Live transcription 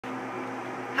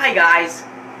Hi guys,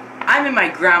 I'm in my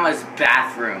grandma's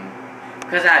bathroom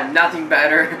because I have nothing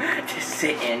better to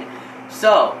sit in.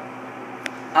 So,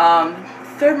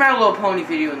 third My Little Pony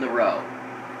video in a row.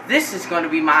 This is going to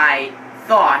be my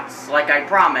thoughts, like I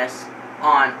promised,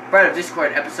 on Bread of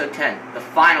Discord episode 10, the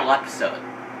final episode.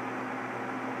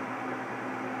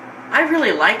 I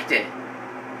really liked it.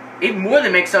 It more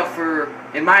than makes up for,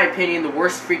 in my opinion, the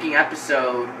worst freaking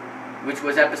episode, which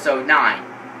was episode 9.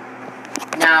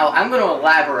 Now, I'm going to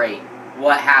elaborate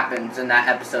what happens in that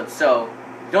episode, so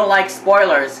if you don't like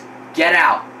spoilers, get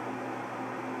out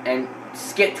and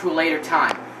skip to a later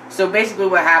time. So basically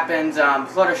what happens,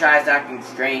 Fluttershy is acting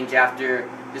strange after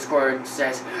Discord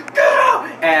says, "Get out!"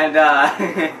 And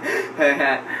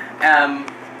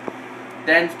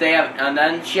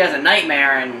then she has a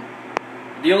nightmare, and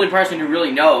the only person who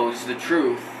really knows the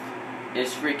truth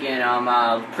is freaking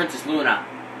Princess Luna,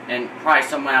 and probably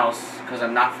someone else, because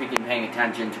I'm not freaking paying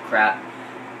attention to crap.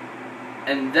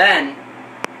 And then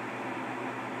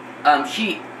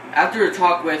after a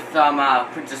talk with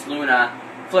Princess Luna,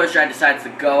 Fluttershy decides to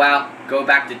go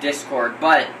back to Discord,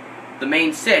 but the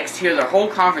main six hear their whole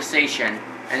conversation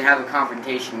and have a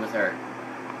confrontation with her.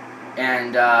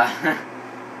 And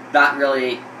not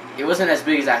really, it wasn't as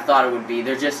big as I thought it would be.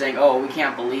 They're just saying, "Oh, we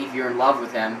can't believe you're in love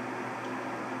with him."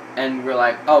 And we're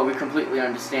like, "Oh, we completely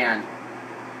understand."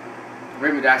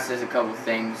 Rainbow Dash says a couple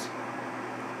things.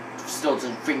 Still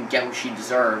doesn't freaking get what she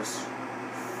deserves.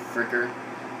 Fricker.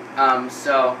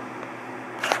 So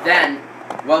then,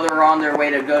 while they're on their way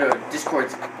to go to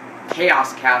Discord's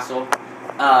Chaos Castle,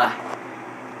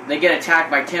 they get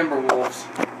attacked by Timberwolves.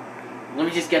 Let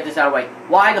me just get this out of the way.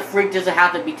 Why the freak does it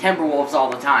have to be Timberwolves all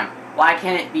the time? Why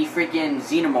can't it be freaking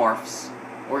Xenomorphs?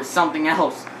 Or something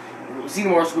else?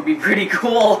 Xenomorphs would be pretty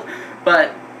cool,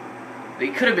 but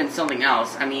it could have been something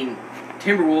else. I mean,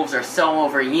 Timberwolves are so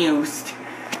overused.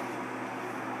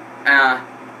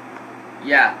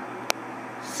 Yeah.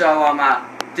 So,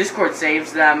 Discord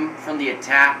saves them from the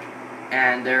attack,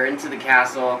 and they're into the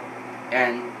castle,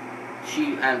 and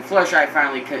Fluttershy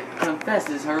finally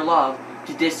confesses her love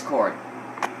to Discord.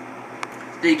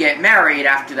 They get married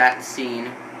after that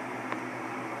scene,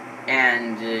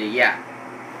 and, yeah.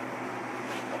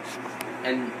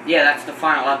 And, yeah, that's the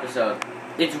final episode.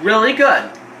 It's really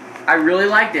good. I really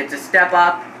liked it. It's a step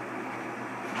up.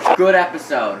 Good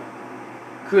episode.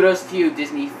 Kudos to you,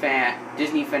 Disney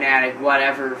fanatic,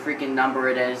 whatever freaking number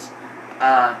it is.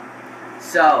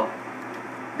 So,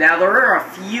 now there are a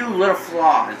few little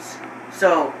flaws.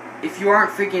 So, if you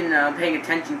aren't freaking paying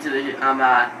attention to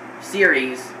the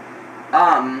series,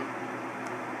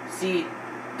 see,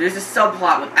 there's a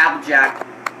subplot with Applejack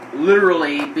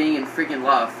literally being in freaking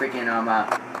love, freaking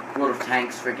World of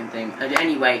Tanks freaking thing.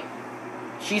 Anyway,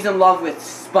 she's in love with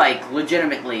Spike,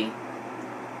 legitimately,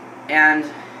 and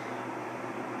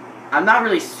I'm not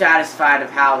really satisfied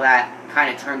of how that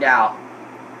kind of turned out.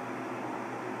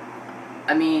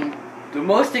 I mean, the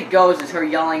most it goes is her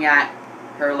yelling at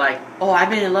her like, "Oh, I've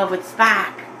been in love with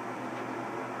Spike."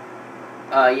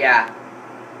 Yeah.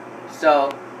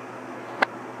 So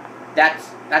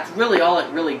that's really all it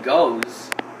really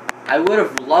goes. I would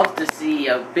have loved to see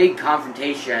a big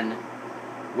confrontation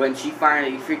when she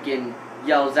finally freaking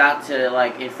yells out to,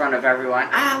 like, in front of everyone,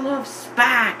 "I love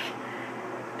Spike!"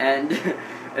 And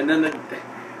and then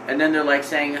they're like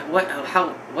saying, what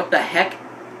the heck?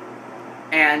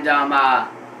 And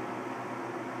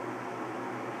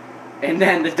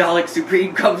then the Dalek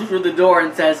Supreme comes through the door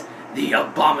and says, "The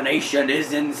abomination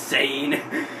is insane."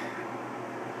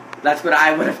 That's what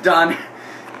I would have done.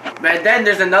 But then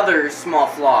there's another small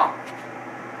flaw.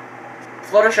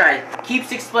 Fluttershy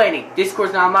keeps explaining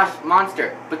Discord's not a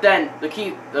monster, but then the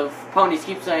ponies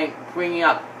keep bringing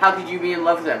up, "How could you be in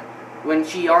love with him?" when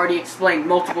she already explained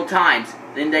multiple times.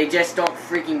 Then they just don't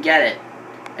freaking get it.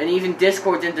 And even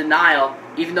Discord's in denial,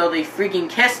 even though they freaking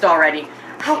kissed already.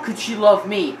 "How could she love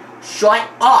me?" Shut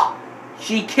up!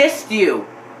 She kissed you!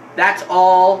 That's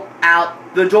all out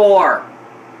the door.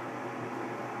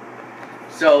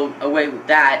 So, away with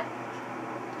that.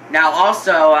 Now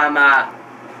also,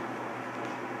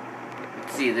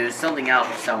 let's see, there's something else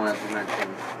someone else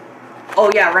mentioned.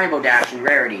 Oh yeah, Rainbow Dash and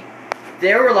Rarity.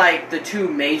 They were like the two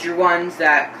major ones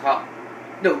that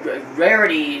no,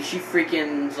 Rarity, she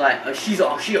freaking like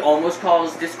she almost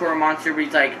calls Discord a monster, but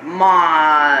he's like,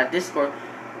 "Ma, Discord."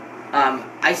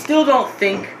 I still don't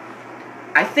think.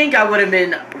 I think I would have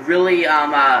been really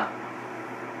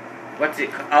what's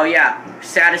it? Oh yeah,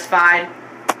 satisfied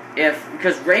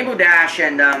because Rainbow Dash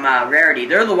and Rarity,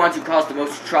 they're the ones who caused the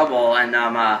most trouble, and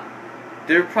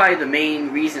they're probably the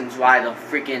main reasons why the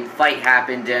freaking fight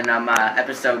happened in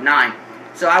episode 9.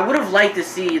 So I would have liked to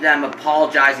see them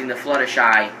apologizing to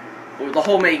Fluttershy, or the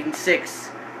whole main six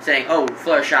saying, "Oh,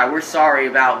 Fluttershy, we're sorry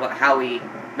about how we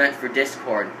meant for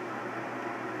Discord."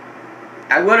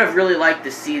 I would have really liked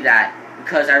to see that,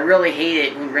 because I really hate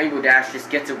it when Rainbow Dash just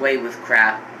gets away with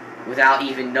crap without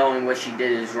even knowing what she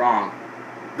did is wrong.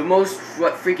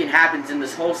 What freaking happens in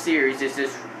this whole series is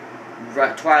this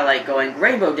Twilight going,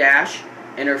 "Rainbow Dash,"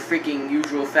 in her freaking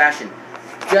usual fashion.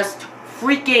 Just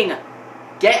freaking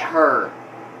get her.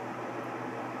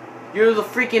 You're the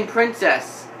freaking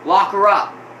princess. Lock her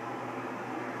up.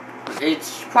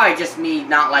 It's probably just me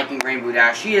not liking Rainbow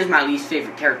Dash. She is my least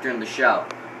favorite character in the show.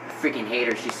 I freaking hate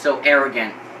her. She's so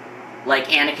arrogant. Like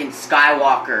Anakin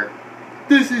Skywalker.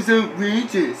 "This is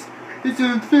outrageous. It's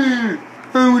unfair.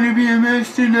 I want to be a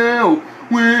master now.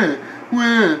 Where?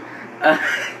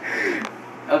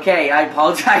 Okay, I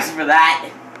apologize for that.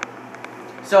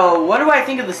 So, what do I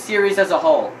think of the series as a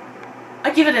whole?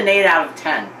 I give it an 8 out of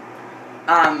 10.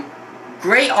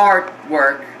 Great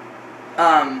artwork.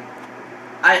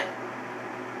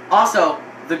 Also,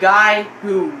 the guy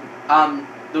who,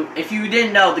 if you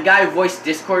didn't know, the guy who voiced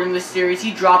Discord in this series,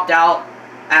 he dropped out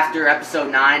after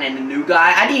episode 9, and the new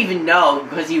guy, I didn't even know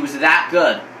because he was that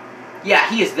good. Yeah,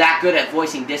 he is that good at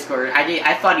voicing Discord.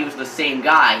 I thought he was the same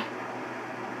guy,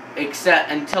 except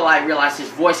until I realized his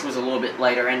voice was a little bit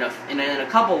lighter, and in a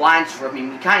couple lines from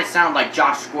him, he kind of sounded like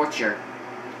Josh Scorcher,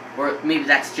 or maybe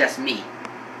that's just me.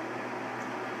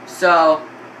 So,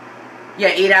 yeah,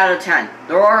 8 out of 10.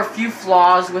 There are a few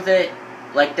flaws with it,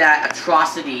 like that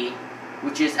atrocity,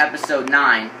 which is episode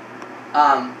 9.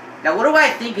 Now, what do I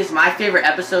think is my favorite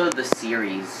episode of the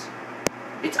series?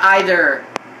 It's either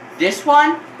this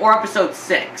one or episode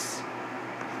 6.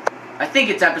 I think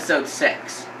it's episode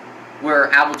 6,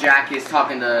 where Applejack is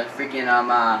talking to freaking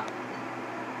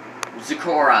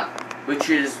Zecora, which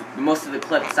is most of the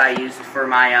clips I used for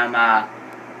my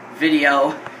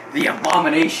video. The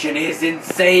abomination is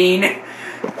insane.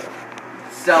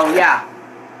 So yeah.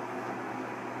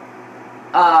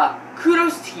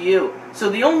 Kudos to you. So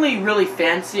the only really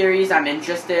fan series I'm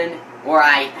interested in, or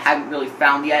I haven't really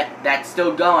found yet, that's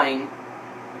still going,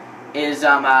 is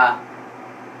I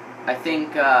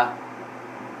think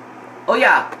oh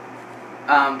yeah,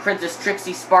 Princess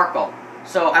Trixie Sparkle.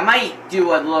 So I might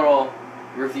do a little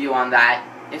review on that.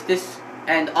 If this,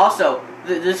 and also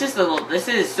this is the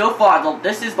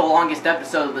longest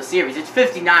episode of the series. It's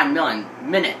 59 million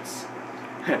minutes.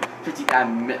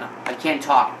 59 I can't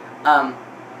talk.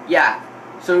 Yeah.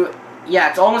 So yeah,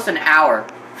 it's almost an hour.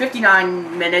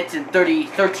 59 minutes and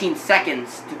 13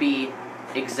 seconds to be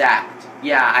exact.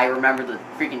 Yeah, I remember the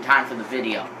freaking time for the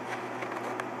video.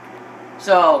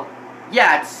 So,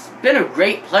 yeah, it's been a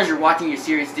great pleasure watching your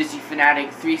series, Disney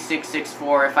Fanatic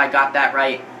 3664, if I got that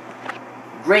right.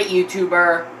 Great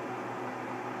YouTuber.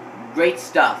 Great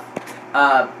stuff.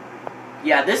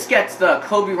 Yeah, this gets the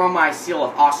Kobe Romai seal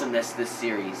of awesomeness, this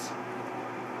series.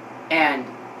 And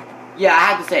yeah, I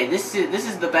have to say, this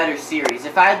is the better series.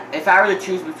 If I were to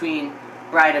choose between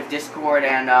Bride of Discord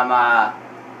and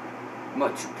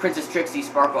Princess Trixie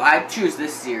Sparkle, I'd choose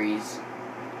this series.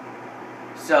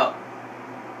 So,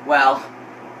 well,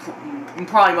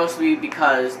 probably mostly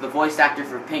because the voice actor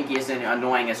for Pinkie is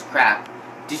annoying as crap.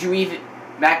 Did you even,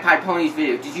 Magpie Pony's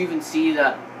video, did you even see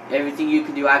the everything you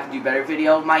can do, I can do better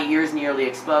video? My ears nearly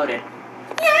exploded.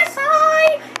 Yes,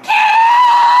 I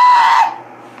can!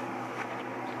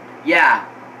 Yeah.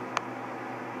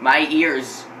 My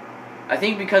ears. I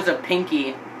think because of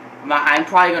Pinkie, I'm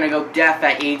probably going to go deaf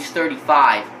at age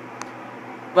 35.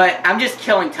 But I'm just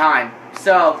killing time.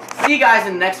 So, see you guys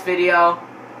in the next video.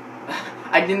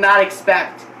 I did not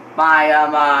expect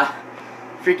my,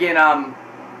 freaking,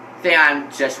 thing. I'm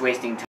just wasting time.